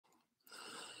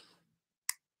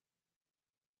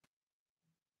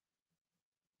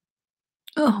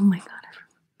Oh my God.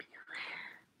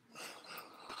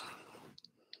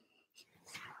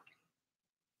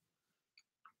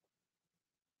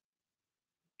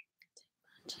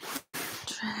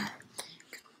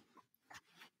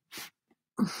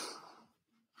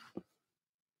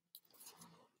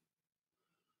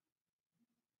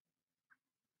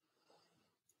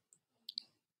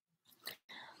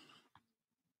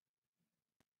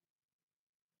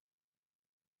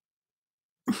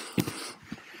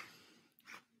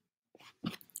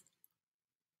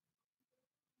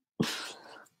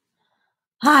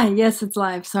 Hi, yes, it's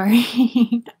live. Sorry.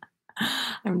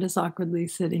 I'm just awkwardly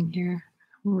sitting here,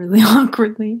 really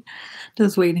awkwardly,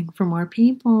 just waiting for more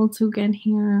people to get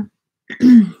here.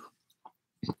 And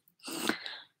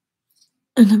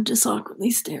I'm just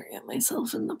awkwardly staring at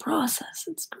myself in the process.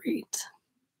 It's great.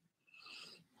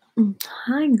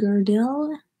 Hi,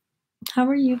 Gerdil. How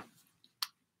are you?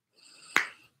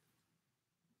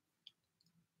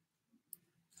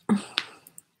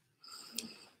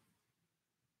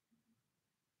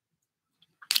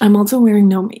 I'm also wearing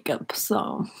no makeup,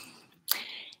 so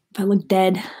if I look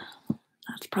dead,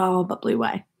 that's probably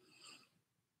why.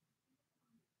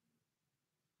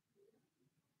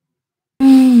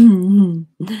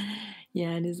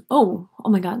 Yeah, it is. Oh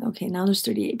my God. Okay, now there's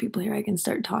 38 people here. I can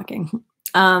start talking.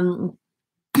 How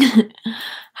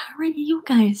are you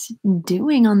guys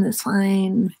doing on this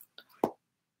fine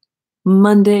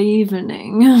Monday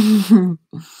evening?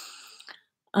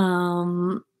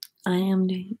 I am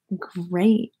doing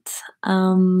great.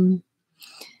 I'm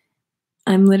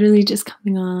literally just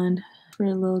coming on for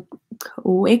a little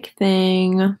quick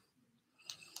thing.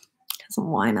 Because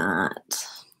why not?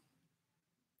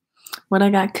 What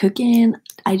I got cooking,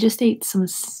 I just ate some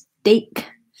steak.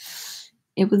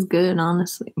 It was good,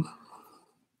 honestly.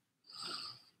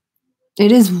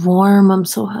 It is warm. I'm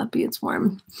so happy it's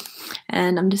warm.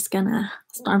 And I'm just gonna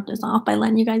start this off by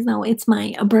letting you guys know it's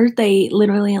my birthday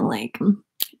literally in like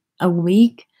a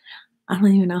week. I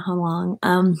don't even know how long.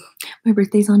 My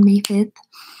birthday's on May 5th.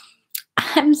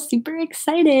 I'm super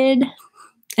excited.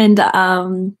 And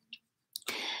I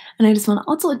just want to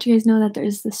also let you guys know that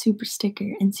there's the super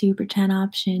sticker and super chat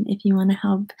option if you want to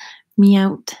help me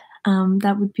out.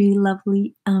 That would be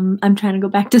lovely. I'm trying to go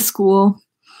back to school.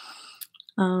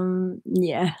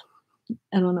 Yeah,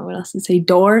 I don't know what else to say.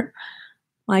 Door.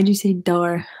 Why'd you say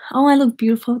door? Oh, I look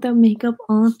beautiful without makeup.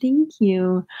 Oh, thank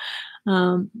you.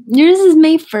 Yours is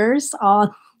May 1st.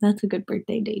 Oh, that's a good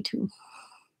birthday day too.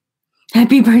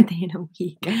 Happy birthday in a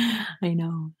week. I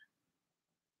know.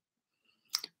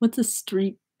 What's a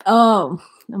street? Oh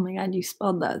my God, you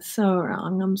spelled that so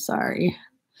wrong. I'm sorry.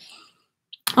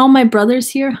 Oh, my brother's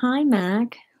here. Hi,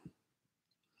 Mac.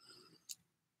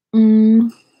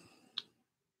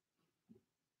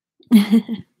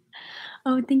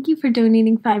 Oh, thank you for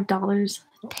donating $5.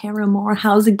 Tara Moore,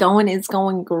 how's it going? It's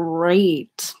going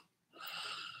great.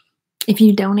 If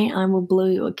you donate, I will blow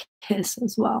you a kiss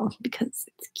as well because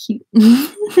it's cute.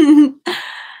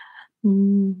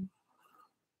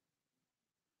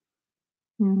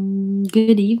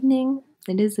 Good evening.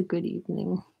 It is a good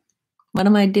evening. What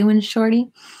am I doing,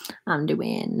 shorty? I'm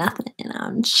doing nothing.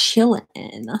 I'm chilling.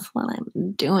 That's what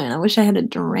I'm doing. I wish I had a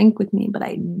drink with me, but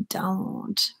I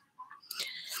don't.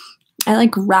 I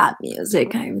like rap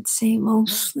music, I would say,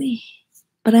 mostly.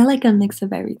 But I like a mix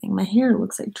of everything. My hair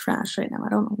looks like trash right now. I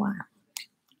don't know why.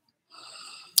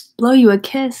 Blow you a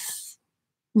kiss.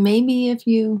 Maybe if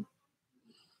you...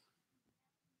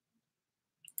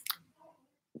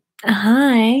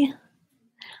 Hi.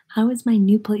 How is my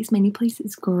new place? My new place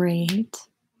is great.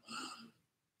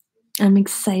 I'm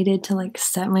excited to like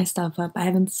set my stuff up. I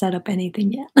haven't set up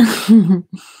anything yet.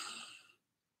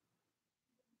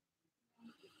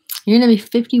 You're gonna be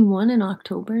 51 in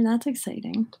October. That's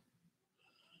exciting.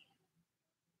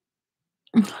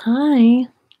 Hi.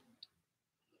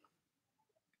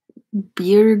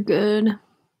 Beer good.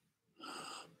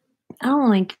 I don't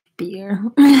like beer.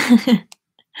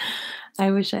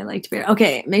 I wish I liked beer.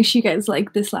 Okay, make sure you guys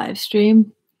like this live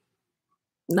stream.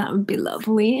 That would be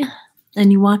lovely.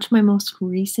 And you watch my most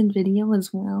recent video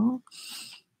as well,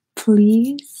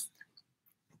 please.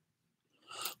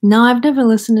 No, I've never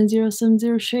listened to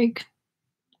 070 Shake.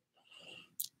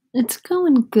 It's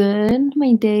going good.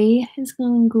 My day is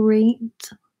going great.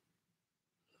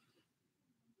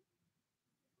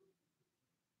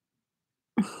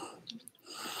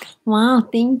 Wow,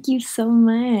 thank you so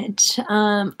much.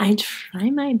 I try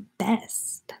my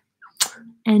best.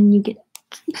 And you get...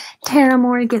 Tara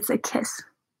Moore gets a kiss.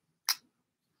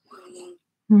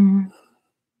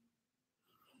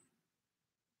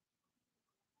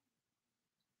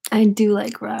 I do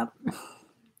like rap.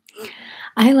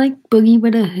 I like boogie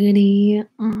with a hoodie.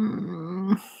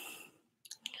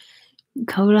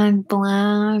 Kodak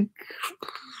black.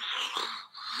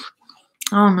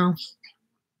 I don't know.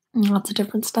 Lots of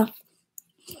different stuff.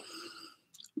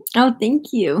 Oh,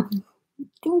 thank you.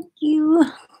 Thank you.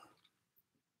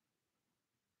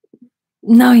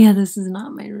 No, yeah, this is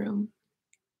not my room.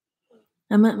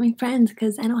 I'm at my friend's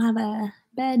because I don't have a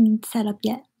bed set up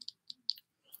yet.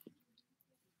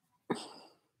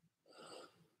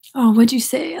 Oh, what'd you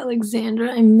say,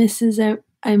 Alexandra? I miss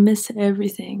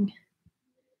everything.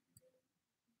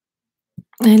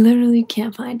 I literally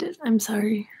can't find it. I'm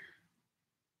sorry.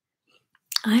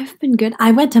 I've been good.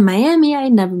 I went to Miami. I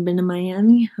had never been to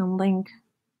Miami. I'm like,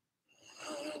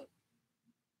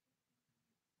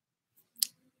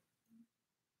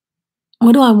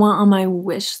 what do I want on my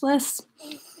wish list?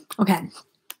 Okay.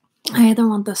 I either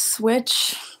want the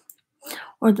Switch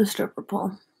or the stripper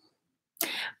pole.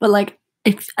 But like,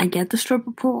 if I get the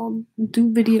stripper pole, I'll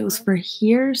do videos for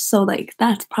here. So like,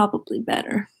 that's probably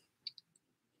better.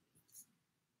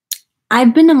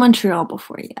 I've been to Montreal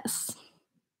before, yes.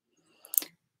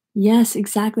 Yes,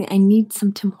 exactly. I need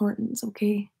some Tim Hortons,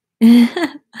 okay?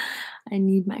 I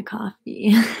need my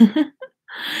coffee.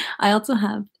 I also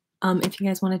have, if you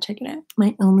guys want to check it out,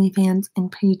 my OnlyFans and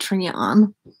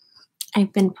Patreon.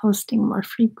 I've been posting more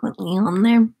frequently on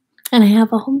there. And I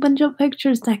have a whole bunch of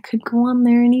pictures that could go on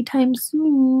there anytime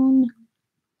soon.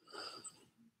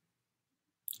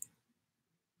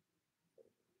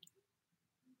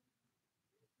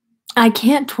 I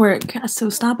can't twerk, so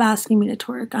stop asking me to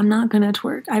twerk. I'm not gonna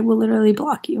twerk. I will literally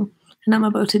block you. And I'm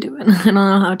about to do it. I don't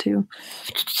know how to.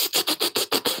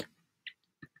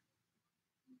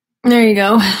 There you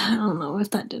go. I don't know if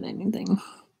that did anything.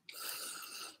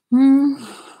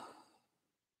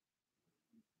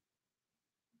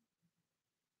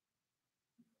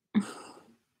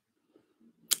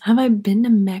 Have I been to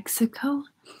Mexico?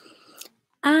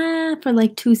 For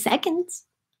like 2 seconds.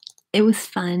 It was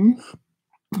fun.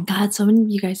 God, so many of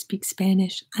you guys speak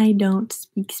Spanish. I don't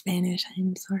speak Spanish.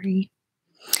 I'm sorry.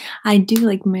 I do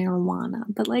like marijuana,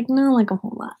 but like not like a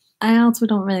whole lot. I also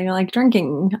don't really like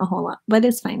drinking a whole lot, but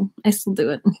it's fine. I still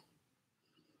do it.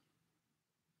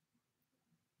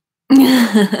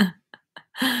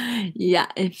 Yeah,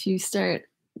 if you start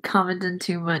commenting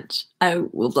too much, I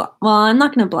will block. Well, I'm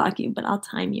not gonna block you, but I'll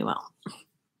time you out.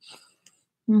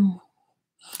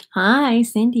 Hi,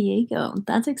 San Diego.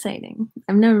 That's exciting.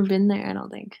 I've never been there, I don't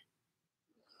think.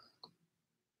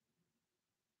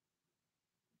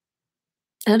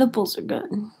 Edibles are good.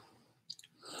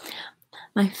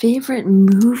 My favorite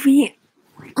movie?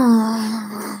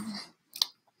 I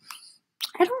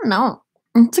don't know.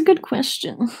 It's a good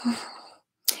question.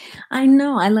 I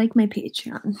know. I like my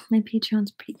Patreon. My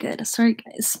Patreon's pretty good. Sorry,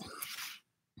 guys.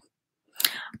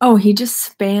 Oh, he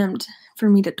just spammed for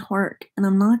me to twerk, and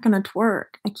I'm not gonna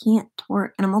twerk. I can't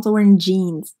twerk, and I'm also wearing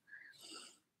jeans.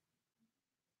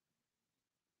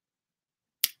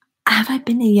 Have I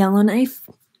been to Yellowknife?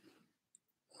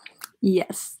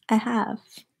 Yes, I have.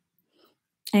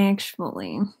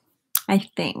 Actually, I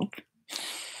think.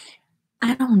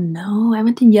 I don't know. I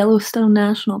went to Yellowstone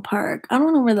National Park. I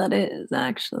don't know where that is,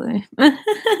 actually.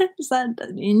 Is that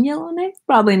in Yellowknife?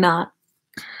 Probably not.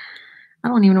 I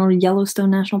don't even know where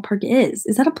Yellowstone National Park is.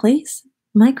 Is that a place?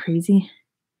 Am I crazy?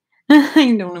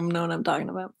 I don't even know what I'm talking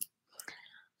about.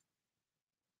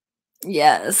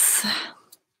 Yes.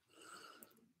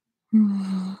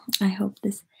 I hope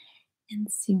this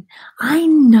ends soon. I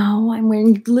know. I'm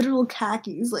wearing literal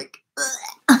khakis. Like,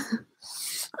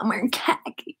 I'm wearing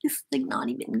khakis. Like, not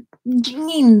even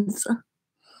jeans.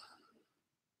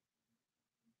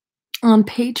 On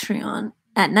Patreon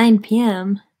at 9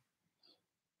 p.m.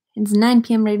 It's 9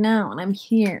 p.m. right now, and I'm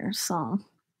here, so.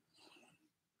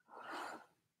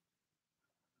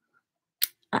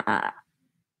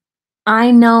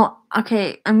 I know.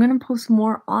 Okay, I'm gonna post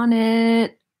more on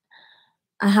it.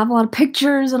 I have a lot of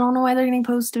pictures. I don't know why they're getting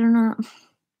posted or not.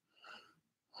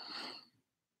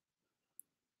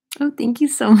 Oh, thank you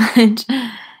so much.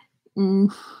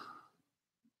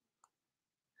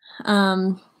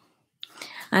 I'm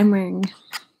wearing.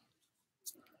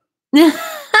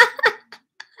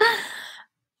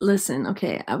 Listen,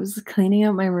 okay, I was cleaning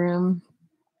out my room,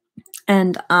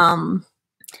 and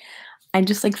I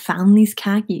just like found these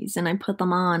khakis and I put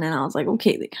them on, and I was like,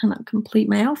 okay, they kind of complete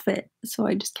my outfit, so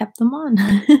I just kept them on.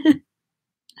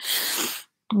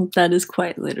 That is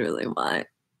quite literally why.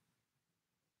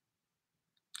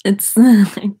 It's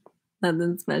like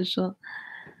nothing special.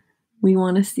 We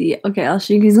want to see. Okay, I'll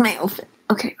show you guys my outfit.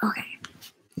 Okay.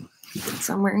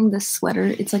 So I'm wearing this sweater.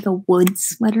 It's like a wood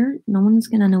sweater. No one's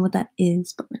gonna know what that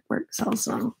is, but it works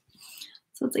also.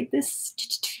 It's So it's like this.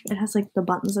 It has like the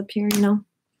buttons up here, you know.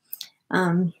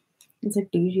 It's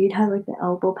like bougie. It has like the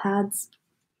elbow pads,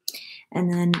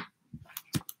 and then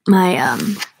my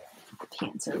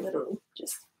pants are literally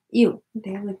just ew.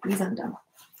 They have like these undone.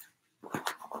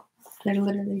 They're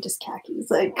literally just khakis,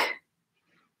 like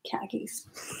khakis.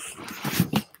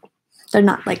 They're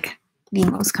not like the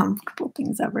most comfortable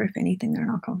things ever. If anything, they're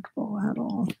not comfortable at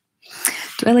all.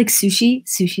 Do I like sushi?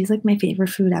 Sushi is like my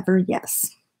favorite food ever.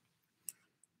 Yes.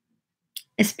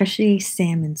 Especially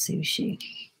salmon sushi.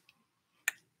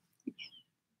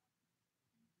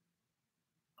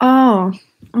 Oh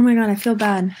my God, I feel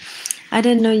bad. I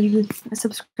didn't know you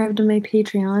subscribed to my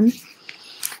Patreon.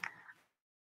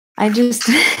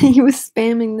 He was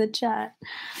spamming the chat.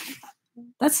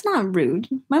 That's not rude.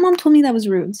 My mom told me that was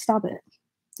rude. Stop it.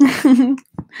 I'm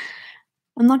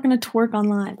not going to twerk on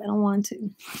live. I don't want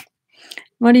to.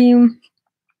 What are you?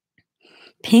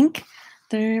 Pink?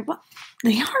 They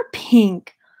are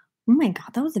pink. Oh my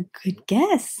God, that was a good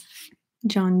guess,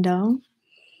 John Doe.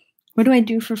 What do I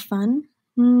do for fun?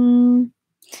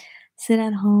 Sit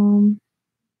at home.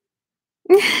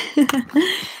 I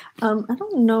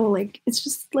don't know, like it's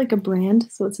just like a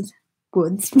brand, so it says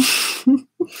Goods.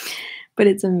 But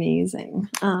it's amazing.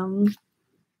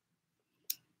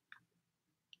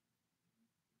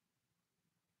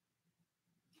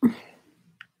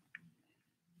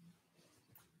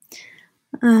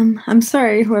 I'm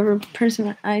sorry, whoever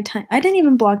person I didn't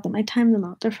even block them. I timed them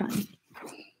out. They're fine.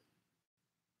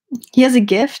 He has a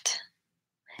gift.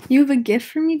 You have a gift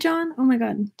for me, John? Oh my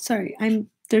God. Sorry.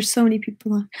 There's so many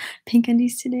people on pink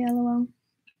undies today, LOL.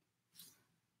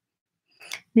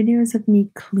 Videos of me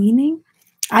cleaning.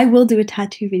 I will do a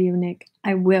tattoo video, Nick.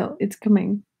 I will. It's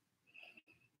coming.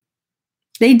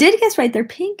 They did guess right. They're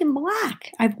pink and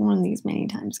black. I've worn these many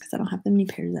times because I don't have that many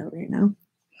pairs out right now.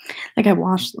 Like I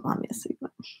washed them, obviously, but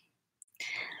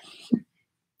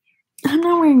I'm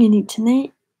not wearing any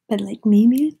tonight, but like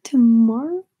maybe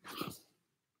tomorrow.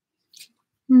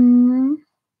 No,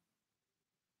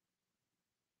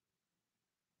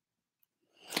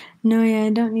 yeah, I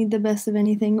don't need the best of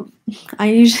anything. I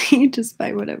usually just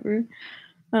buy whatever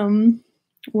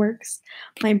works.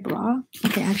 My bra.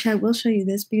 Okay, actually I will show you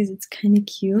this because it's kind of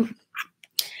cute.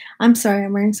 I'm sorry,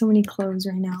 I'm wearing so many clothes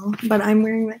right now, but I'm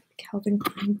wearing that Calvin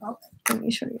Klein bra. Let me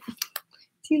show you.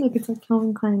 See, look, it's like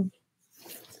Calvin Klein.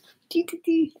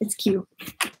 It's cute.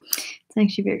 It's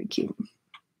actually very cute.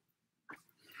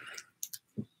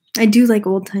 I do like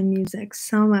old time music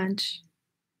so much.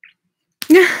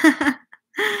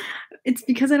 It's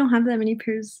because I don't have that many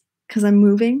pairs because I'm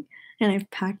moving and I've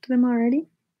packed them already.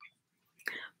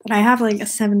 But I have like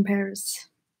 7 pairs.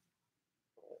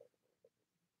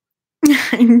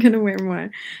 I'm gonna wear more.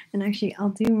 And actually I'll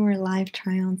do more live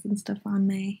try-ons and stuff on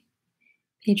my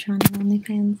Patreon and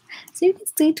OnlyFans. So you can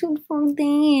stay tuned for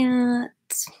that.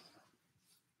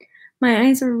 My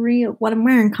eyes are real. What, I'm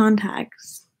wearing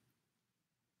contacts.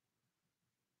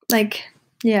 Like,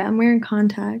 yeah, I'm wearing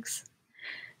contacts.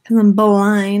 Because I'm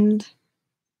blind.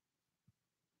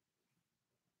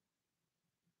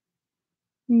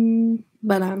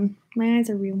 But my eyes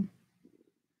are real.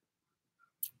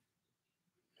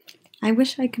 I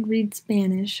wish I could read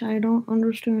Spanish. I don't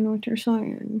understand what you're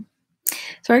saying.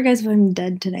 Sorry guys if I'm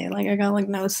dead today. Like I got like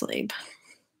no sleep.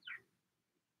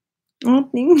 Oh,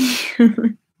 thank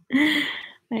you.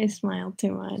 I smile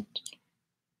too much.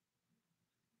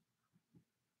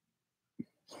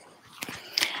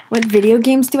 What video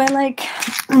games do I like?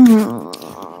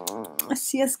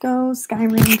 CSGO,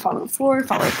 Skyrim, Fallout 4,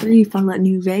 Fallout 3, Fallout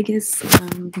New Vegas,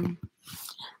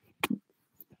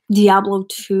 Diablo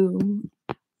 2,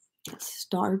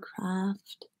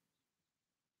 StarCraft.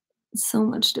 So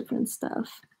much different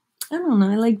stuff. I don't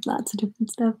know. I like lots of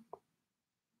different stuff.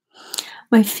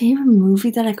 My favorite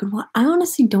movie that I could watch. I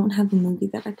honestly don't have a movie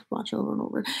that I could watch over and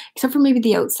over, except for maybe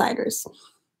The Outsiders.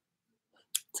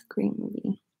 It's a great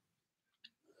movie.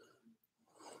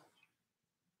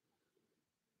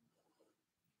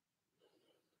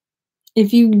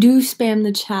 If you do spam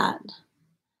the chat,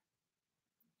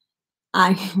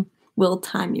 I will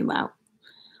time you out.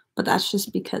 But that's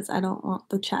just because I don't want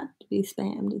the chat to be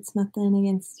spammed. It's nothing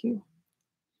against you.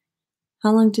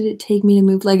 How long did it take me to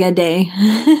move? Like a day.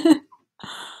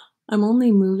 I'm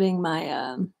only moving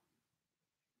my,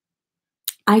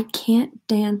 I can't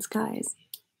dance, guys.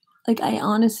 Like, I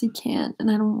honestly can't,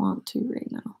 and I don't want to right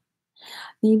now.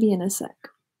 Maybe in a sec.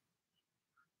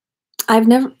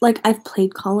 I've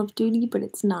played Call of Duty, but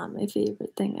it's not my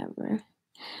favorite thing ever.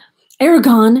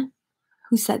 Aragon!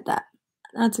 Who said that?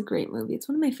 That's a great movie. It's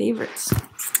one of my favorites.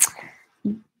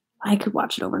 I could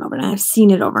watch it over and over, and I've seen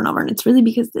it over and over, and it's really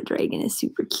because the dragon is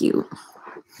super cute.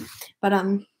 But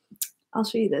I'll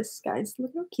show you this, guys.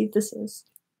 Look how cute this is.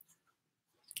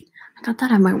 I got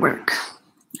that at my work.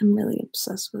 I'm really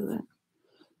obsessed with it.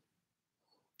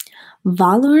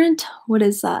 Valorant? What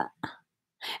is that?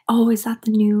 Oh, is that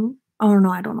the new? Oh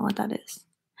no, I don't know what that is.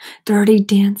 Dirty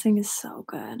Dancing is so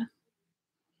good.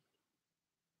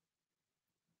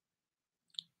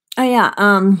 Oh yeah,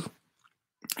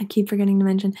 I keep forgetting to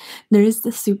mention there is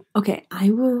the soup. Okay,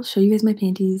 I will show you guys my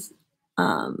panties.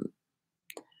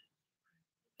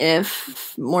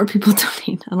 If more people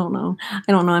donate, I don't know.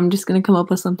 I'm just gonna come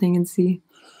up with something and see.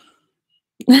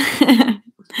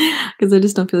 Because I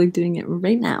just don't feel like doing it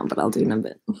right now, but I'll do it in a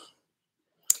bit.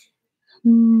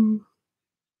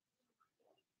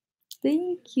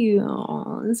 Thank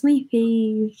you. This is my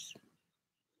face.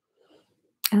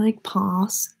 I like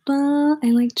pasta.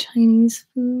 I like Chinese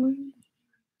food.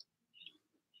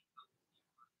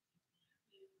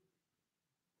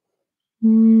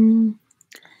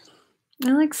 I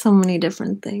like so many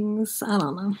different things. I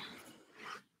don't know.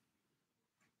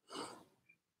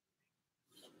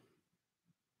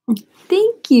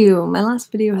 Thank you. My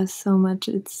last video has so much.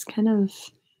 It's kind of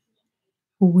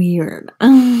weird.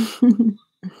 Do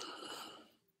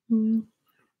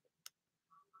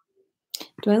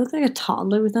I look like a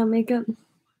toddler without makeup?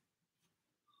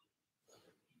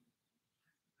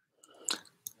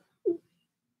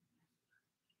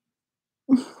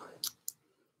 You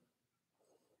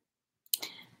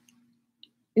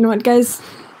know what, guys?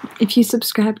 If you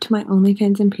subscribe to my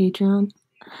OnlyFans and Patreon,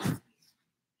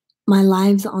 my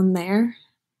lives on there,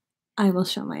 I will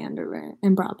show my underwear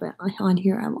and bra, but on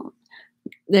here I won't.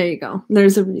 There you go.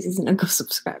 There's a reason to go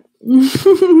subscribe.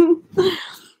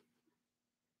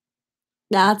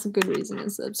 That's a good reason to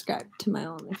subscribe to my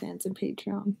OnlyFans and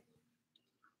Patreon.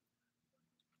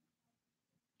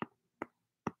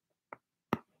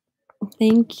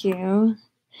 Thank you.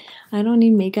 I don't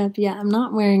need makeup yet. I'm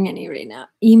not wearing any right now.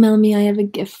 Email me. I have a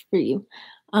gift for you.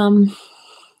 I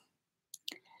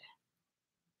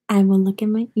will look at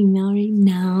my email right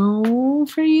now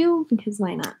for you because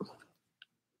why not?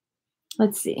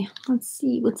 Let's see. Let's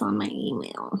see what's on my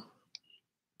email.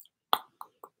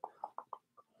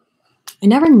 I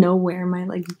never know where my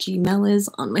Gmail is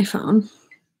on my phone.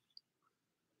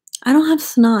 I don't have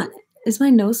snot. Is my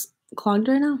nose clogged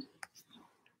right now?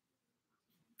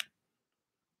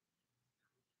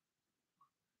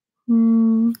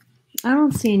 I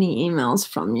don't see any emails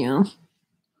from you.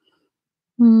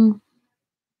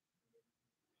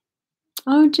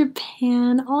 Oh,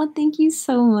 Japan. Oh, thank you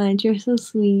so much. You're so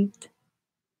sweet.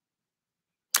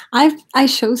 I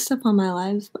show stuff on my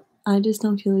lives, but I just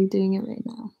don't feel like doing it right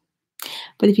now.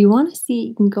 But if you want to see it,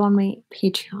 you can go on my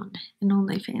Patreon and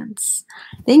OnlyFans.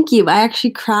 Thank you. I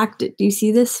actually cracked it. Do you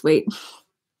see this? Wait.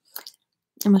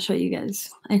 I'm going to show you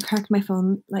guys. I cracked my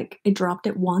phone. I dropped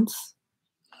it once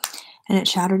and it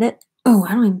shattered it. Oh,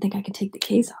 I don't even think I can take the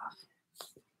case off.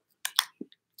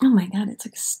 Oh my God, it's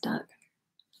stuck.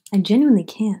 I genuinely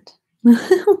can't.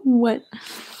 What?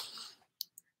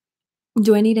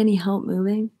 Do I need any help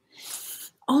moving?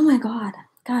 Oh my God.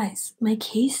 Guys, my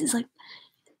case is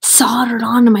soldered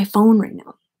onto my phone right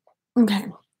now. Okay.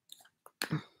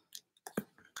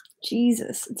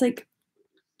 Jesus. It's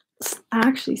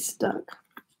actually stuck.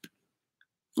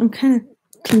 I'm kind of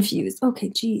confused. Okay,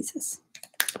 Jesus.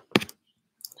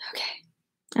 Okay.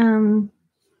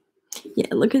 Yeah,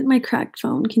 look at my cracked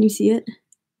phone. Can you see it?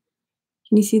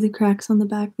 Can you see the cracks on the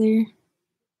back there?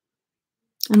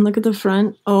 And look at the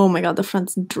front. Oh my God, the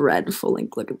front's dreadful.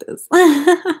 Look at this.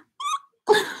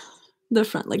 The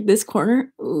front, this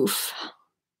corner. Oof.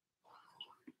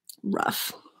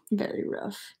 Rough. Very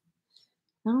rough.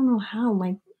 I don't know how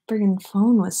my friggin'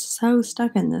 phone was so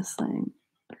stuck in this thing.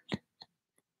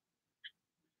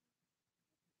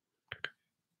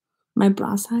 My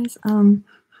bra size? I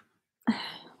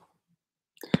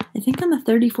think I'm a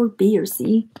 34B or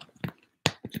C.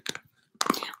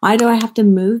 Why do I have to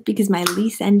move? Because my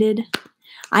lease ended.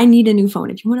 I need a new phone.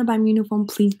 If you want to buy me a new phone,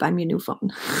 please buy me a new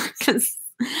phone. Because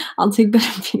I'll take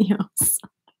better videos.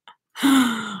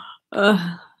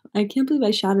 I can't believe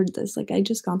I shattered this. I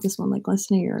just got this one less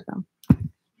than a year ago.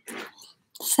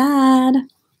 Sad.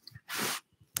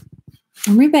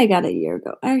 Or maybe I got it a year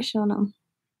ago. I actually don't know.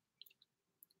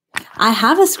 I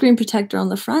have a screen protector on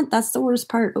the front. That's the worst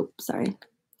part. Oh, sorry.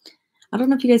 I don't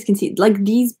know if you guys can see.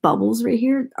 These bubbles right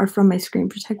here are from my screen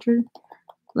protector.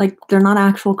 They're not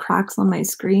actual cracks on my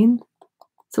screen.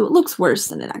 So it looks worse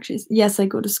than it actually is. Yes, I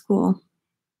go to school.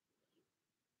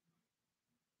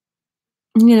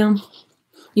 You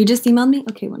just emailed me?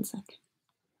 Okay, one sec.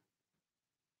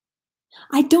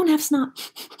 I don't have snot.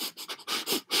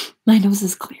 My nose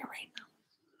is clear right now.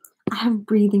 I have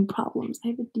breathing problems. I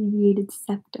have a deviated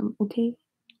septum, okay?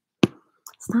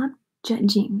 Stop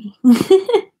judging me.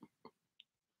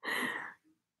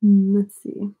 Let's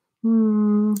see.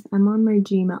 I'm on my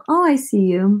Gmail. Oh, I see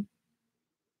you.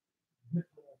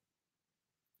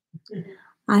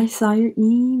 I saw your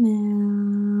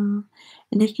email.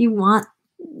 And if you want,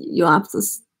 you'll have to,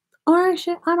 or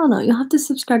actually, I don't know, you'll have to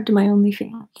subscribe to my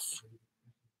OnlyFans.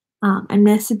 And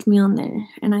message me on there,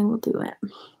 and I will do it.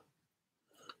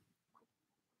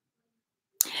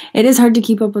 It is hard to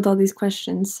keep up with all these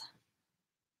questions.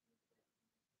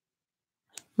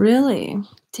 Really?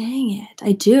 Dang it.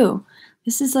 I do.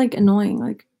 This is like annoying.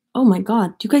 Like, oh my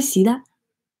God. Do you guys see that?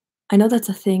 I know that's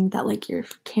a thing that like your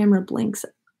camera blinks.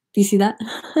 Do you see that?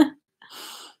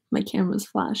 My camera's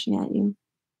flashing at you.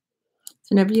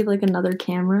 So whenever you have like another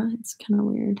camera, it's kind of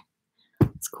weird.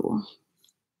 It's cool.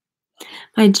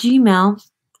 My Gmail,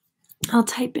 I'll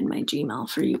type in my Gmail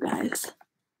for you guys.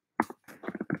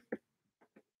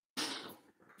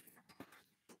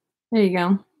 There you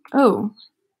go. Oh,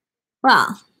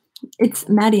 wow. It's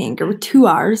Madi Anchor with 2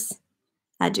 R's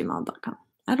at gmail.com.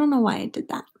 I don't know why I did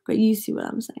that, but you see what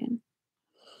I'm saying.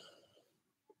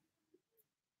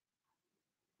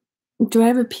 Do I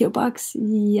have a P.O. box?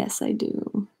 Yes, I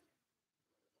do.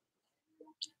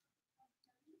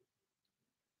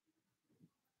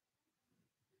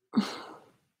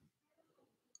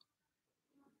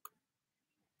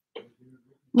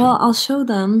 Well, I'll show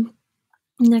them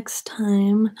next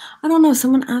time. I don't know.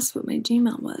 Someone asked what my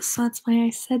Gmail was, so that's why I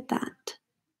said that.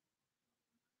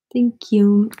 Thank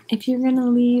you. If you're gonna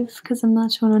leave because I'm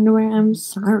not showing underwear, I'm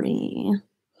sorry.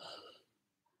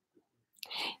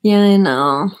 Yeah, I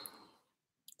know.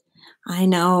 I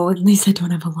know. At least I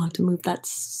don't have a lot to move. That's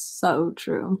so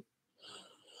true.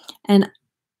 And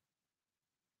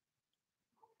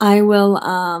I will,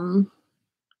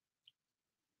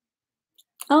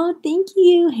 oh, thank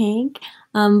you, Hank.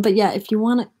 But yeah, if you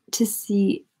want to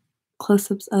see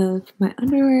close-ups of my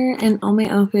underwear and all my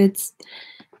outfits,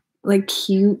 like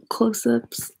cute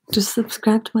close-ups, just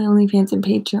subscribe to my OnlyFans and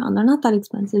Patreon. They're not that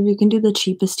expensive. You can do the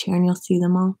cheapest tier and you'll see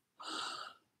them all.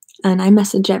 And I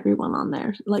message everyone on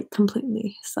there, like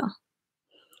completely, so.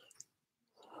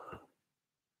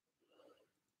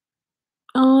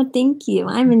 Oh, thank you.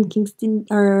 I'm in Kingston,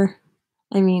 or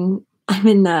I mean, I'm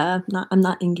in I'm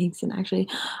not in Kingston actually.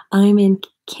 I'm in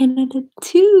Canada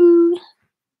too.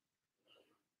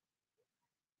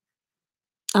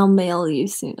 I'll mail you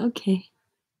soon. Okay.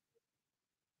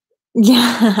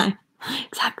 Yeah.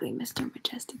 Exactly, Mr.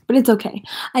 Majestic. But it's okay.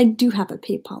 I do have a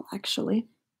PayPal actually.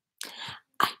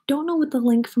 I don't know what the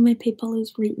link for my PayPal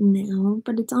is right now,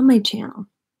 but it's on my channel.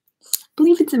 I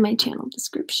believe it's in my channel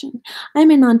description. I'm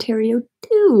in Ontario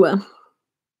too.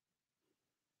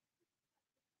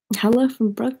 Hello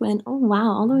from Brooklyn. Oh wow,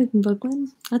 all the way from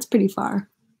Brooklyn? That's pretty far.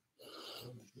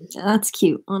 That's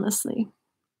cute, honestly.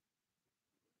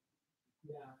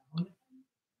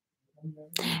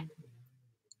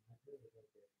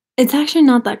 It's actually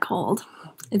not that cold.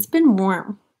 It's been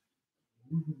warm.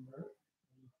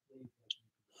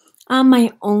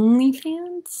 My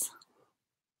OnlyFans.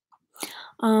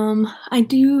 I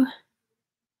do,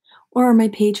 or my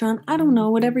Patreon. I don't know,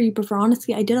 whatever you prefer.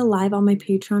 Honestly, I did a live on my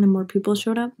Patreon and more people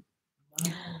showed up.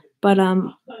 But I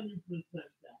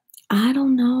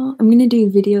don't know. I'm gonna do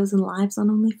videos and lives on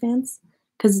OnlyFans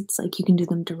because it's like you can do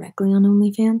them directly on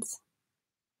OnlyFans.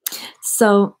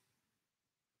 So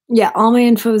yeah, all my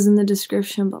info is in the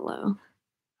description below.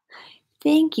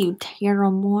 Thank you, Tara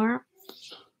Moore.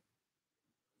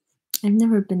 I've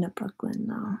never been to Brooklyn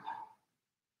though.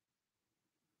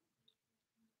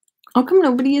 How come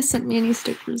nobody has sent me any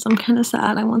stickers? I'm kind of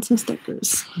sad. I want some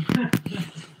stickers.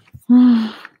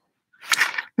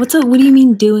 What do you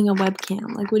mean doing a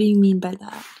webcam? Like, what do you mean by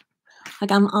that?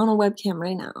 Like, I'm on a webcam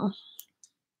right now.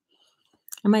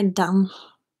 Am I dumb?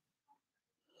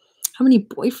 How many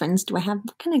boyfriends do I have?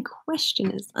 What kind of question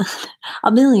is that?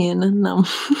 A million? No.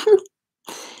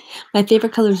 My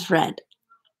favorite color is red.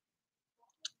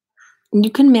 You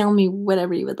can mail me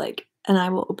whatever you would like, and I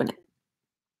will open it.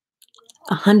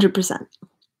 100%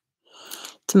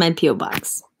 to my P.O.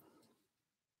 box.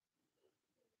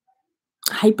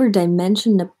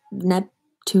 Hyperdimension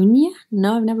Neptunia?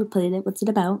 No, I've never played it. What's it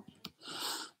about?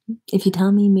 If you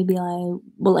tell me, maybe I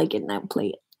will like it and I'll play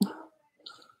it.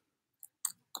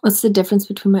 What's the difference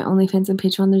between my OnlyFans and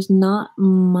Patreon? There's not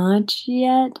much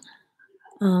yet.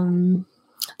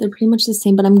 They're pretty much the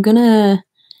same, but I'm gonna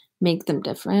make them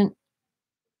different.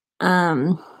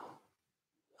 I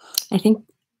think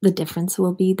the difference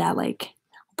will be that like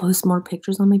I'll post more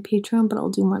pictures on my Patreon, but I'll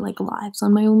do more like lives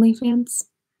on my OnlyFans.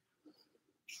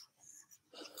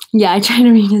 Yeah, I try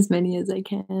to read as many as I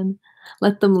can.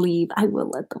 Let them leave. I will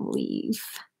let them leave.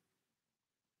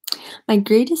 My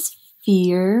greatest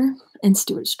fear and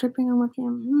Stuart stripping on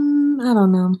webcam. I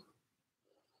don't know.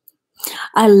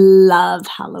 I love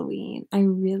Halloween. I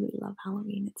really love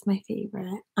Halloween. It's my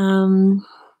favorite.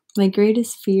 My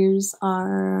greatest fears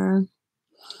are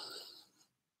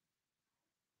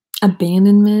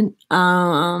abandonment.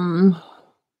 Mm,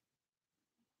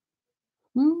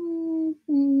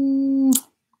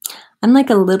 I'm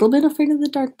like a little bit afraid of the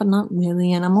dark, but not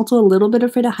really. And I'm also a little bit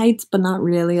afraid of heights, but not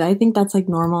really. I think that's like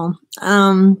normal.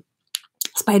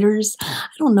 Spiders. I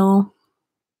don't know.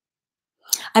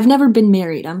 I've never been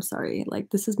married. I'm sorry.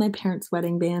 Like, this is my parents'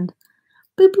 wedding band.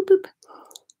 Boop, boop, boop.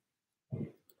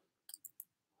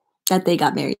 That they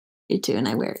got married to, and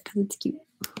I wear it because it's cute.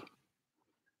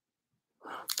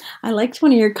 I liked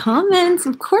one of your comments.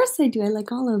 Of course I do. I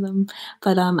like all of them.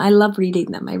 But I love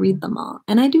reading them. I read them all.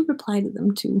 And I do reply to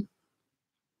them too.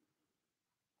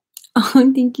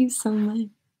 Oh, thank you so much.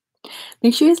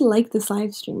 Make sure you guys like this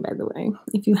live stream, by the way,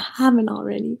 if you haven't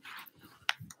already.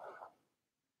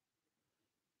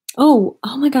 Oh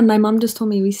my God, my mom just told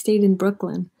me we stayed in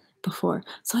Brooklyn before.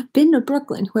 So I've been to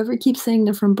Brooklyn. Whoever keeps saying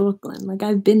they're from Brooklyn, like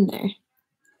I've been there.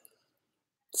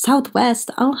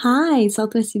 Southwest. Oh, hi,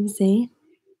 Southwest USA.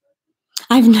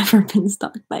 I've never been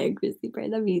stalked by a grizzly bear.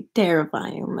 That'd be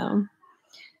terrifying, though.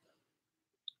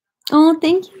 Oh,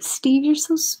 thank you, Steve. You're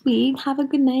so sweet. Have a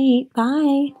good night.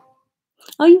 Bye.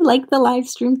 Oh, you like the live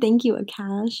stream? Thank you,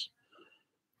 Akash.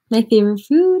 My favorite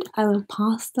food? I love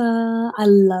pasta. I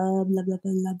love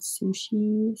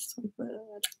sushi. So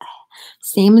good.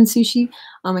 Salmon sushi.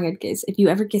 Oh my God, guys. If you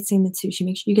ever get salmon sushi,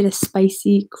 make sure you get a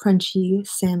spicy, crunchy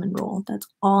salmon roll. That's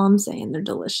all I'm saying. They're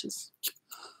delicious.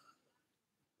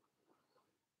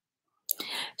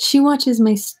 She watches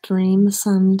my stream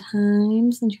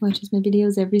sometimes, and she watches my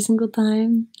videos every single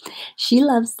time. She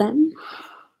loves them.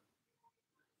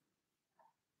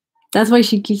 That's why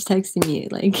she keeps texting me,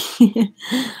 like,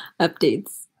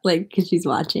 updates, like, because she's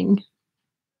watching.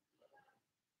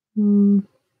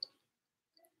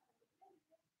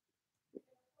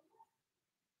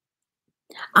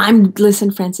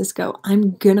 Listen, Francisco,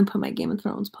 I'm gonna put my Game of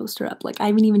Thrones poster up. Like, I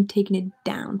haven't even taken it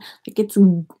down. Like, it's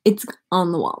on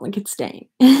the wall. Like, it's staying.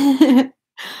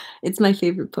 It's my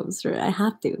favorite poster. I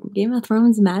have to. Game of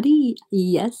Thrones, Maddie?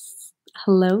 Yes.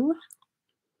 Hello?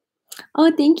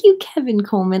 Oh, thank you, Kevin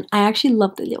Coleman. I actually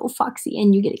love the little foxy,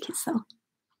 and you get a kiss, though.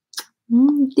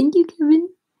 Thank you, Kevin.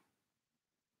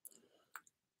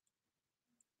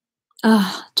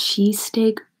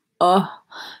 Cheesesteak. Oh,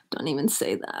 don't even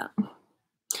say that.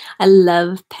 I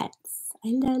love pets. I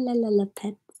love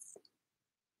pets.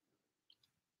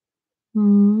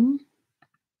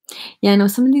 Yeah, I know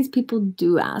some of these people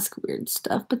do ask weird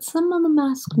stuff, but some of them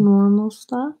ask normal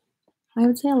stuff. I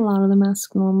would say a lot of them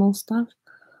ask normal stuff.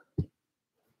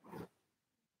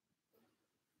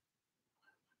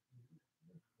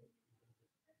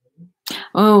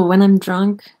 Oh, when I'm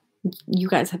drunk, you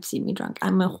guys have seen me drunk.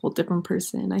 I'm a whole different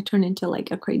person. I turn into like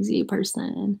a crazy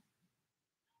person.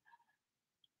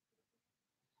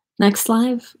 Next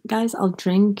live, guys, I'll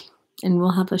drink and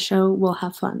we'll have a show. We'll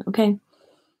have fun, okay?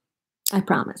 I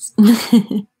promise.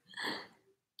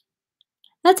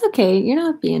 That's okay. You're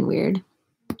not being weird.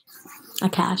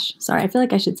 Akash. Sorry, I feel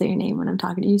like I should say your name when I'm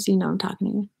talking to you so you know I'm talking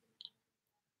to you.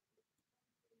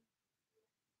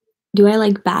 Do I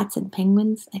like bats and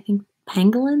penguins? I think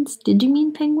pangolins? Did you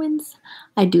mean penguins?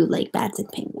 I do like bats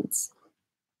and penguins.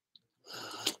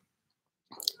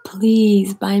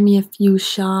 Please buy me a few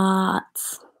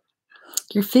shots.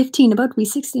 You're 15, about to be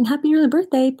 16. Happy early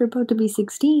birthday. If you're about to be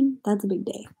 16, that's a big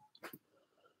day.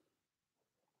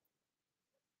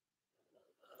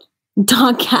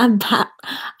 Dog, cat, bat.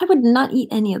 I would not eat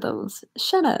any of those.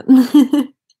 Shut up.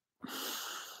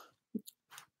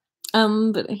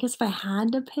 But I guess if I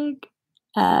had to pick,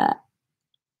 I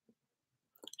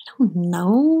don't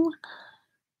know.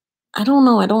 I don't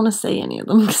know. I don't want to say any of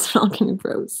them because they're all kind of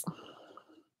gross.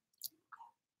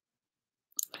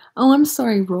 Oh, I'm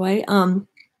sorry, Roy.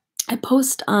 I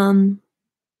post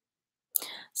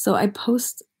so I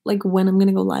post like when I'm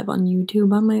gonna go live on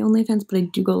YouTube on my OnlyFans, but I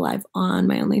do go live on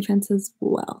my OnlyFans as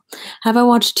well. Have I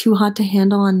watched Too Hot to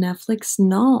Handle on Netflix?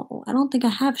 No, I don't think I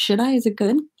have. Should I? Is it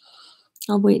good?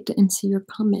 I'll wait and see your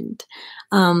comment.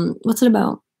 What's it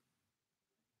about?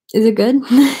 Is it good?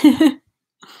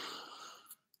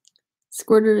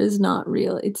 Squirter is not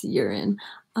real. It's urine.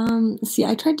 See,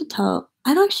 I tried to tell.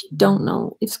 I actually don't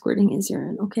know if squirting is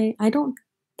urine. Okay, I don't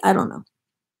know.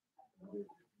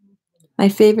 My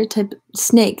favorite type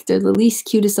snake. They're the least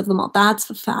cutest of them all. That's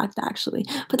a fact, actually.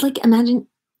 But like, imagine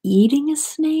eating a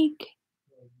snake.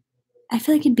 I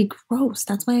feel like it'd be gross.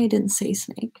 That's why I didn't say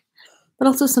snake. But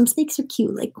also, some snakes are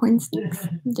cute, like corn snakes.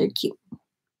 They're cute.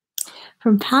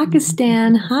 From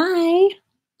Pakistan. Hi.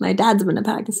 My dad's been to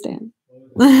Pakistan.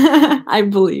 I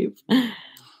believe.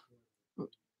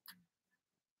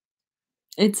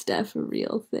 It's def a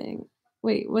real thing.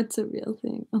 Wait, what's a real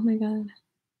thing? Oh my god.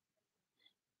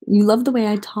 You love the way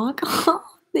I talk? Oh,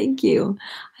 thank you.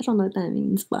 I don't know what that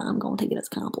means, but I'm gonna take it as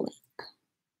a compliment.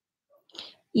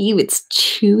 Ew, it's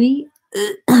chewy.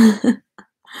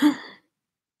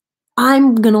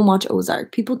 I'm gonna watch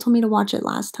Ozark. People told me to watch it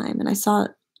last time, and I saw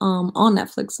it on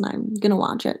Netflix, and I'm gonna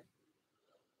watch it.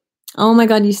 Oh my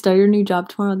god, you start your new job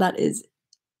tomorrow? That is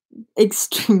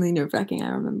extremely nerve-wracking. I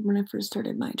remember when I first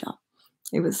started my job.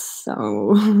 It was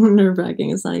so nerve-wracking.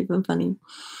 It's not even funny.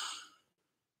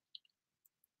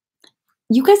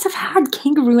 You guys have had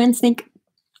kangaroo and snake.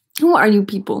 Who are you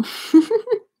people?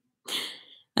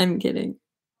 I'm kidding.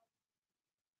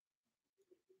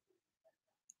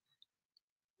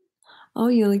 Oh,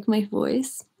 you like my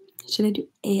voice? Should I do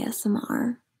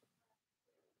ASMR?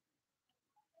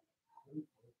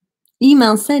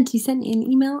 Email sent. You sent me an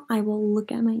email. I will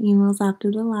look at my emails after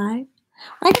the live.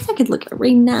 I guess I could look at it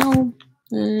right now.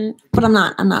 But I'm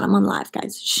not. I'm on live,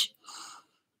 guys. Shh.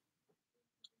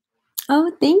 Oh,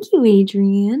 thank you,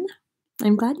 Adrian.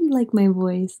 I'm glad you like my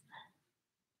voice.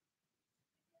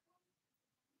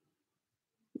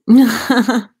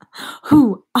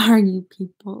 Who are you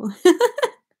people?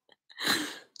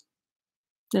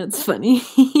 That's funny.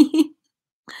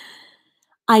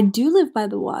 I do live by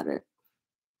the water.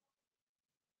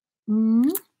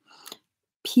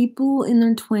 People in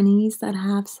their 20s that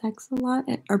have sex a lot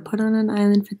are put on an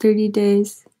island for 30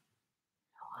 days.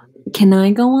 Can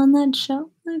I go on that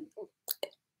show?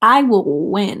 I will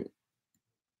win.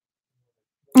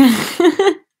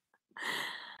 I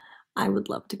would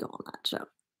love to go on that show.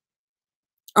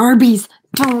 Arby's,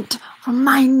 don't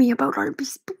remind me about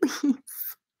Arby's, please.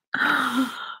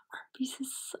 Arby's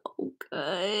is so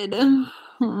good.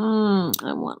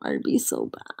 I want Arby's so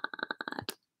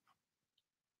bad.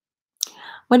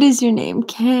 What is your name?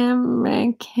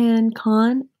 Can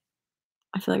Con?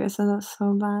 I feel like I said that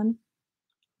so bad.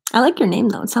 I like your name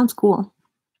though. It sounds cool.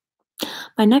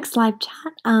 My next live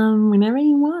chat, whenever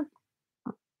you want.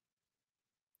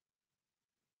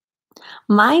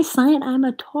 My sign, I'm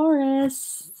a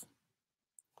Taurus.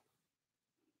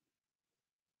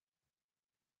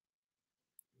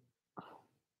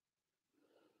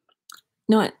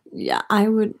 No, yeah, I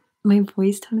would. My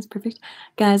voice tone is perfect.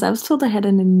 Guys, I was told I had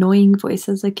an annoying voice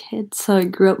as a kid, so I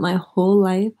grew up my whole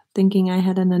life thinking I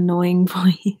had an annoying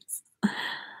voice.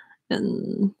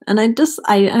 And I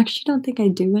actually don't think I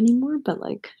do anymore, but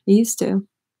like I used to.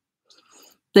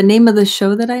 The name of the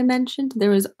show that I mentioned, there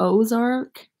was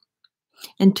Ozark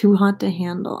and Too Hot to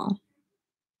Handle.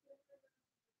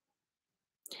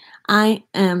 I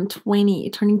am 20,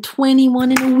 turning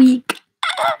 21 in a week.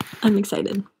 I'm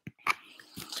excited.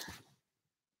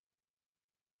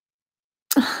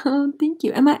 Oh, thank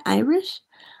you. Am I Irish?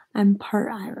 I'm part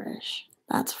Irish.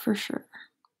 That's for sure.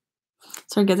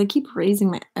 Sorry, guys, I keep raising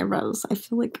my eyebrows. I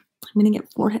feel like I'm gonna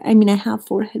get forehead. I mean, I have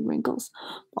forehead wrinkles,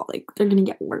 but like they're gonna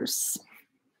get worse.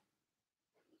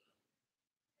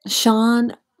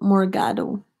 Sean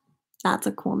Morgado. That's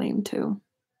a cool name too.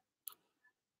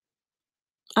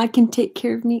 I can take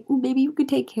care of me. Oh, baby, you could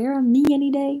take care of me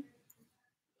any day.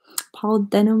 Paul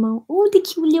Denimo. Oh, the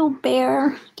cute little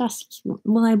bear. That's cute.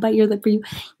 Will I bite your lip for you?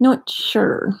 Not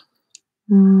sure.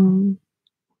 I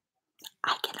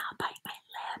cannot bite my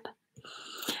lip.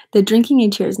 The drinking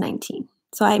age here is 19.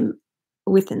 So I'm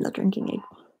within the drinking age.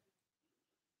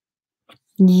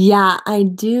 Yeah, I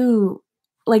do.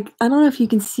 Like, I don't know if you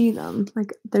can see them.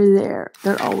 Like, they're there.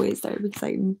 They're always there because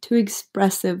I'm too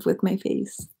expressive with my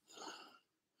face.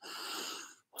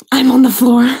 I'm on the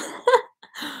floor.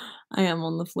 I am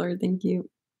on the floor. Thank you.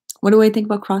 What do I think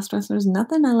about cross-dressers?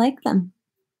 Nothing. I like them.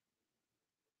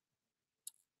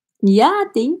 Yeah,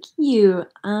 thank you.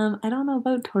 I don't know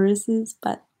about Tauruses,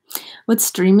 but what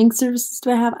streaming services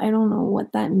do I have? I don't know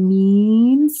what that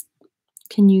means.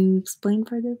 Can you explain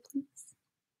further, please?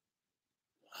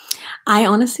 I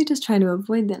honestly just try to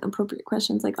avoid the inappropriate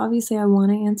questions. Like, obviously, I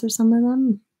want to answer some of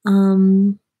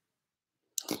them.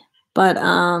 But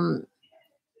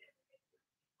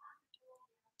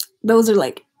those are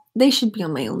like, they should be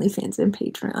on my OnlyFans and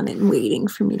Patreon and waiting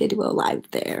for me to do a live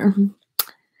there.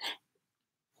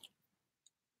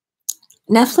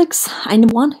 Netflix, I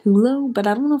want Hulu, but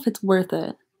I don't know if it's worth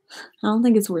it. I don't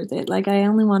think it's worth it. Like, I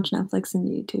only watch Netflix and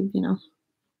YouTube, you know.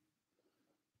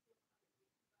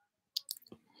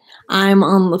 I'm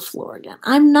on the floor again.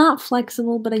 I'm not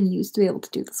flexible, but I used to be able to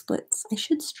do the splits. I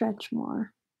should stretch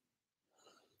more.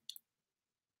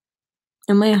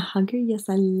 Am I a hugger? Yes,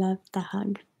 I love the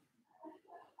hug.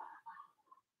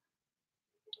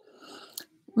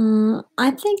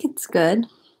 I think it's good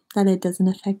that it doesn't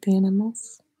affect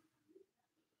animals.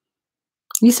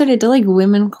 You started to like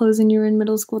women clothes when you were in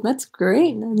middle school. That's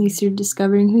great. At least you're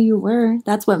discovering who you were.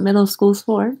 That's what middle school's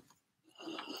for.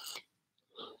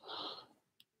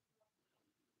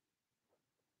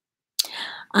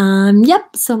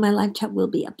 Yep. So my live chat will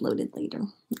be uploaded later.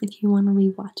 If you want to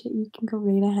rewatch it, you can go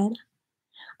right ahead.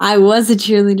 I was a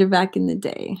cheerleader back in the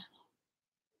day.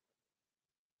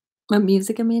 What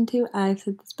music I'm into? I've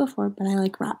said this before, but I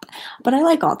like rap. But I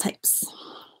like all types.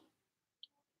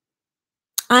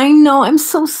 I know. I'm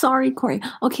so sorry, Corey.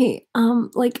 Okay,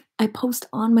 like I post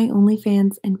on my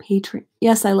OnlyFans and Patreon.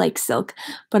 Yes, I like Silk,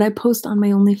 but I post on my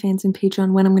OnlyFans and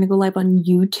Patreon when I'm gonna go live on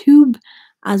YouTube,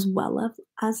 as well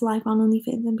as live on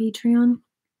OnlyFans and Patreon.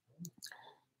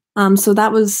 So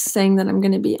that was saying that I'm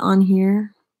gonna be on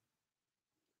here.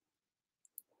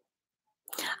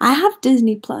 I have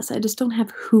Disney Plus. I just don't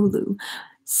have Hulu.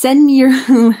 Send me your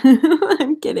Hulu.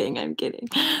 I'm kidding. I'm kidding.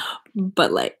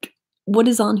 But like, what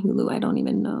is on Hulu? I don't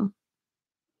even know.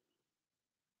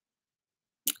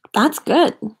 That's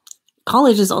good.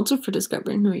 College is also for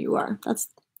discovering who you are. That's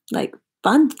like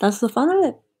fun. That's the fun of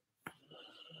it.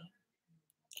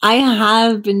 I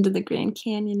have been to the Grand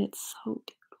Canyon. It's so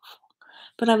beautiful.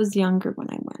 But I was younger when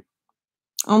I went.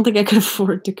 I don't think I could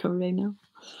afford to go right now.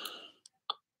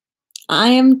 I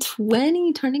am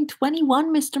 20, turning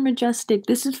 21, Mr. Majestic.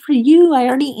 This is for you. I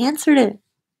already answered it.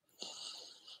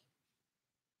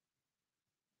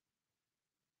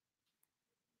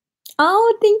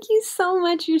 Oh, thank you so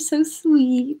much. You're so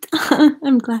sweet.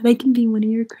 I'm glad I can be one of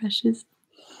your crushes.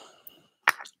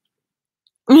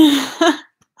 I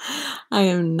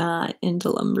am not into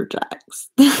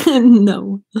lumberjacks.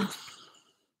 No.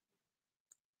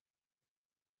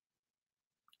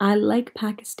 I like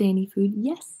Pakistani food.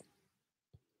 Yes.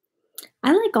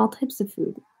 I like all types of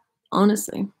food,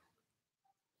 honestly.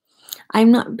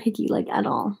 I'm not picky, like, at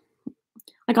all.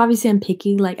 Like, obviously, I'm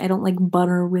picky. Like, I don't like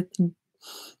butter with.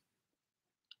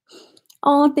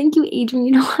 Oh, thank you, Adrian.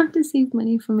 You don't have to save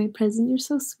money for my present. You're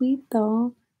so sweet,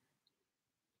 though.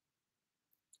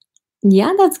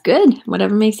 Yeah, that's good.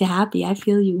 Whatever makes you happy. I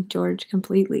feel you, George,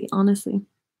 completely, honestly.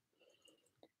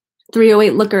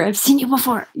 308 Looker, I've seen you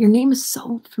before. Your name is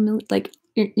so familiar. Like,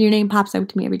 your name pops out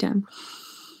to me every time.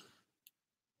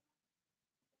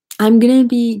 I'm gonna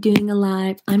be doing a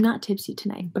live. I'm not tipsy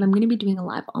tonight, but I'm gonna be doing a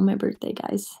live on my birthday,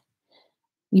 guys.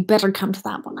 You better come to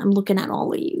that one. I'm looking at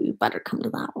all of you. You better come to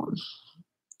that one.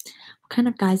 What kind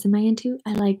of guys am I into?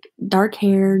 I like dark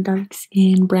hair, dark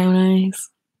skin, brown eyes.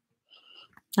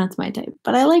 That's my type.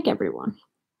 But I like everyone.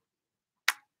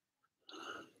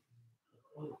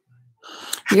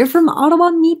 You're from Ottawa?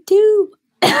 Me too.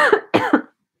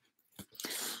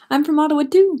 I'm from Ottawa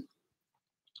too.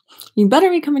 You better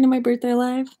be coming to my birthday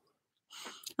live.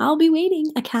 I'll be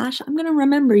waiting. Akash, I'm gonna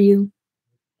remember you.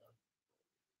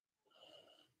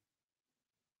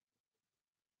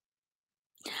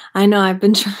 I know, I've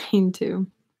been trying to.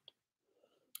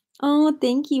 Oh,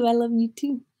 thank you. I love you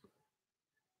too.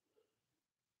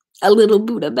 A little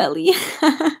Buddha belly.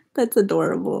 That's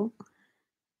adorable.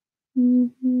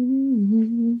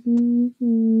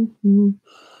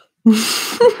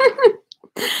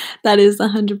 That is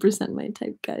 100% my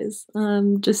type, guys.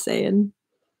 Just saying.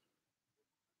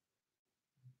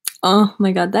 Oh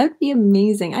my god, that would be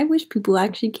amazing. I wish people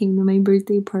actually came to my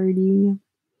birthday party.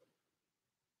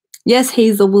 Yes,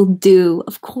 Hazel will do,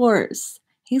 of course.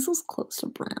 Hazel's close to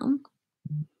brown.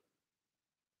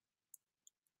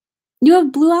 You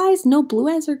have blue eyes? No, blue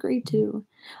eyes are great too.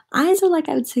 Eyes are like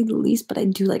I would say the least, but I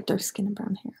do like dark skin and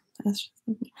brown hair. That's just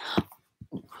me.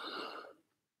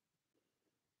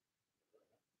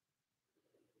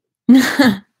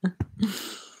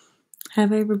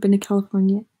 Have I ever been to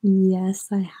California? Yes,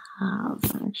 I have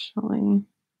actually.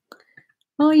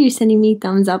 Oh, you're sending me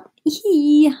thumbs up.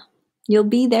 You'll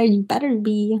be there. You better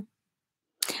be.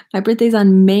 My birthday's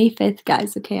on May 5th,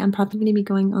 guys. Okay, I'm probably going to be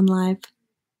going on live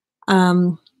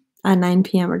at 9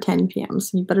 p.m. or 10 p.m.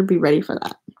 So you better be ready for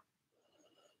that.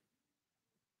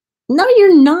 No,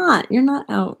 you're not. You're not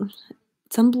out.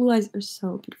 Some blue eyes are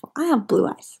so beautiful. I have blue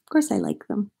eyes. Of course I like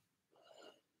them.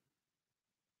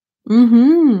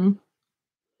 Mm-hmm.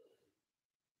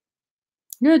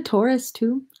 You're a Taurus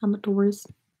too. I'm a Taurus.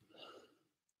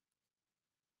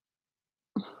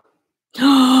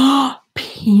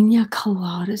 Pina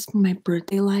coladas for my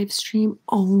birthday live stream.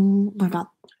 Oh my god.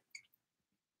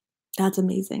 That's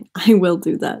amazing. I will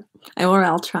do that. Or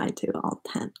I'll try to. I'll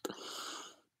tempt.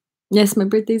 Yes, my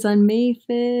birthday's on May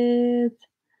 5th.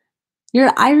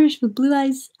 You're Irish with blue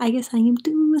eyes. I guess I am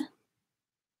too.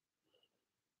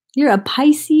 You're a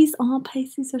Pisces? Oh,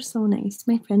 Pisces are so nice.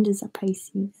 My friend is a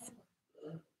Pisces.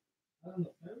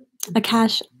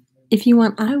 Akash, if you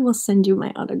want, I will send you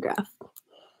my autograph.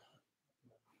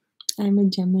 I'm a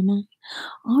Gemini.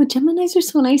 Oh, Geminis are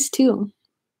so nice too.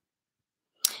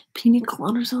 Pina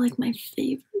coladas are like my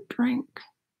favorite drink.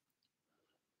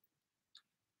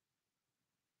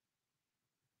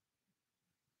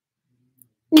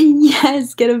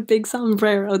 Yes, get a big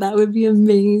sombrero. That would be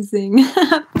amazing.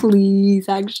 Please,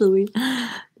 actually.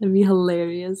 That'd be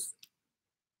hilarious.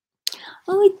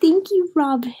 Oh, thank you,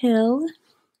 Rob Hill.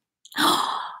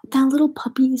 That little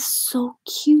puppy is so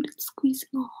cute. It's squeezing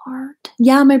a heart.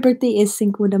 Yeah, my birthday is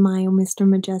Cinco de Mayo, Mr.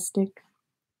 Majestic.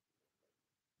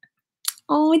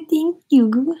 Oh, thank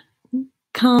you.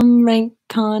 Rank,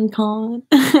 Con.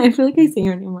 I feel like I say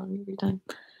her name wrong every time.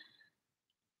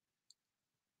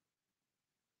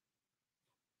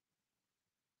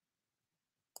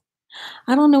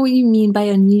 I don't know what you mean by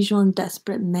unusual and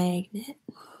desperate magnet.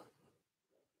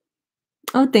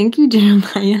 Oh, thank you,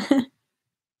 Jeremiah.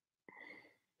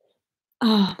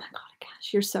 Oh my god,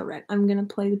 gosh, you're so right. I'm gonna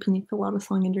play the pina colada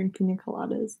song and drink pina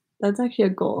coladas. That's actually a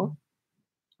goal.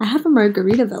 I have a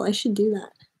Margaritaville. I should do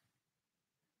that.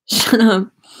 Shut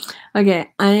up.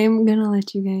 Okay, I'm gonna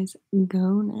let you guys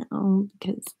go now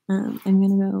because I'm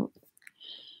gonna go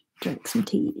drink some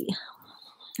tea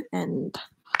and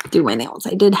do my nails.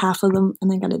 I did half of them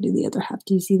and I gotta do the other half.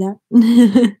 Do you see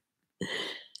that?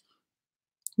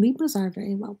 Libras are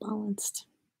very well balanced.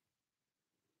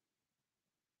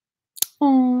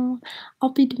 Oh,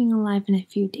 I'll be doing a live in a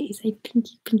few days. I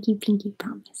pinky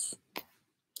promise.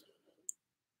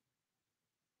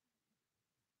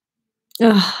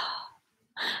 Ugh.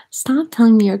 Stop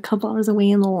telling me you're a couple hours away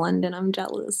in London. I'm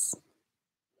jealous.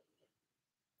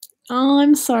 Oh,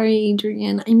 I'm sorry,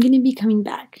 Adrian. I'm gonna be coming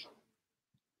back.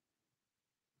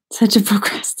 Such a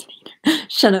procrastinator.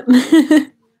 Shut up.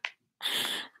 I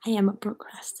am a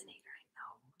procrastinator,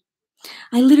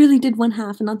 I know. I literally did one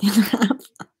half and not the other half.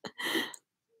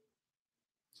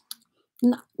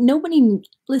 No, nobody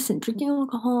listen, drinking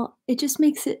alcohol, it just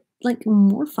makes it like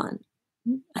more fun.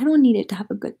 I don't need it to have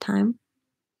a good time.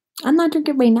 I'm not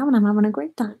drinking right now and I'm having a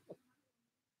great time.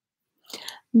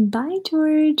 Bye,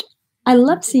 George. I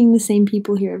love seeing the same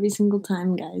people here every single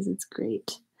time, guys. It's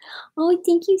great. Oh,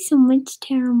 thank you so much,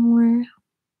 Tara Moore.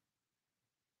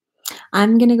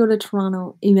 I'm gonna go to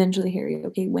Toronto eventually, Harry.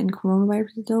 Okay, when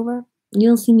coronavirus is over,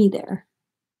 you'll see me there.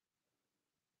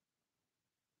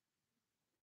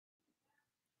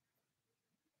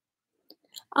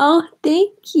 Oh,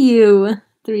 thank you,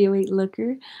 308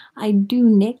 Looker. I do,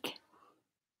 Nick.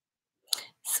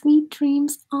 Sweet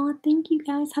dreams. Oh, thank you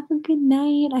guys. Have a good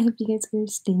night. I hope you guys are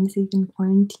staying safe in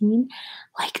quarantine.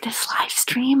 Like this live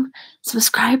stream.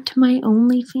 Subscribe to my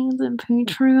OnlyFans and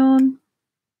Patreon.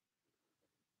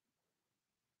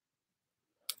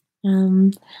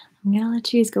 I'm gonna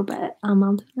let you guys go, but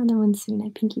I'll do another one soon. I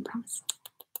pinky promise.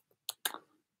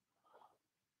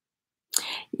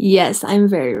 Yes, I'm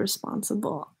very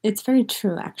responsible. It's very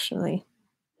true, actually.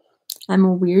 I'm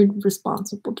a weird,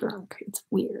 responsible drunk. It's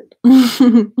weird.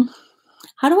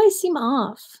 How do I seem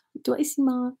off? Do I seem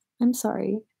off? I'm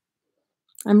sorry.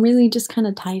 I'm really just kind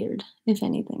of tired, if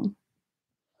anything.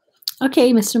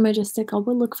 Okay, Mr. Majestic, I'll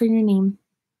go look for your name.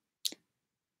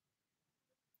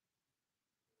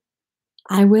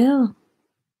 I will.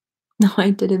 No,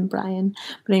 I didn't, Brian.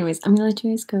 But anyways, I'm gonna let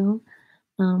you guys go.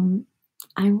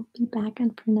 I will be back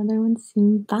on for another one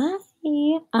soon. Bye.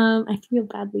 I feel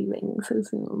bad leaving so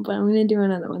soon, but I'm gonna do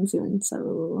another one soon,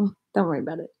 so don't worry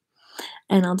about it.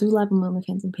 And I'll do live on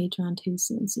OnlyFans and Patreon too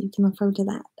soon, so you can look forward to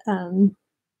that.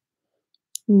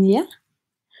 Yeah.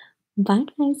 Bye,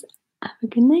 guys. Have a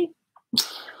good night.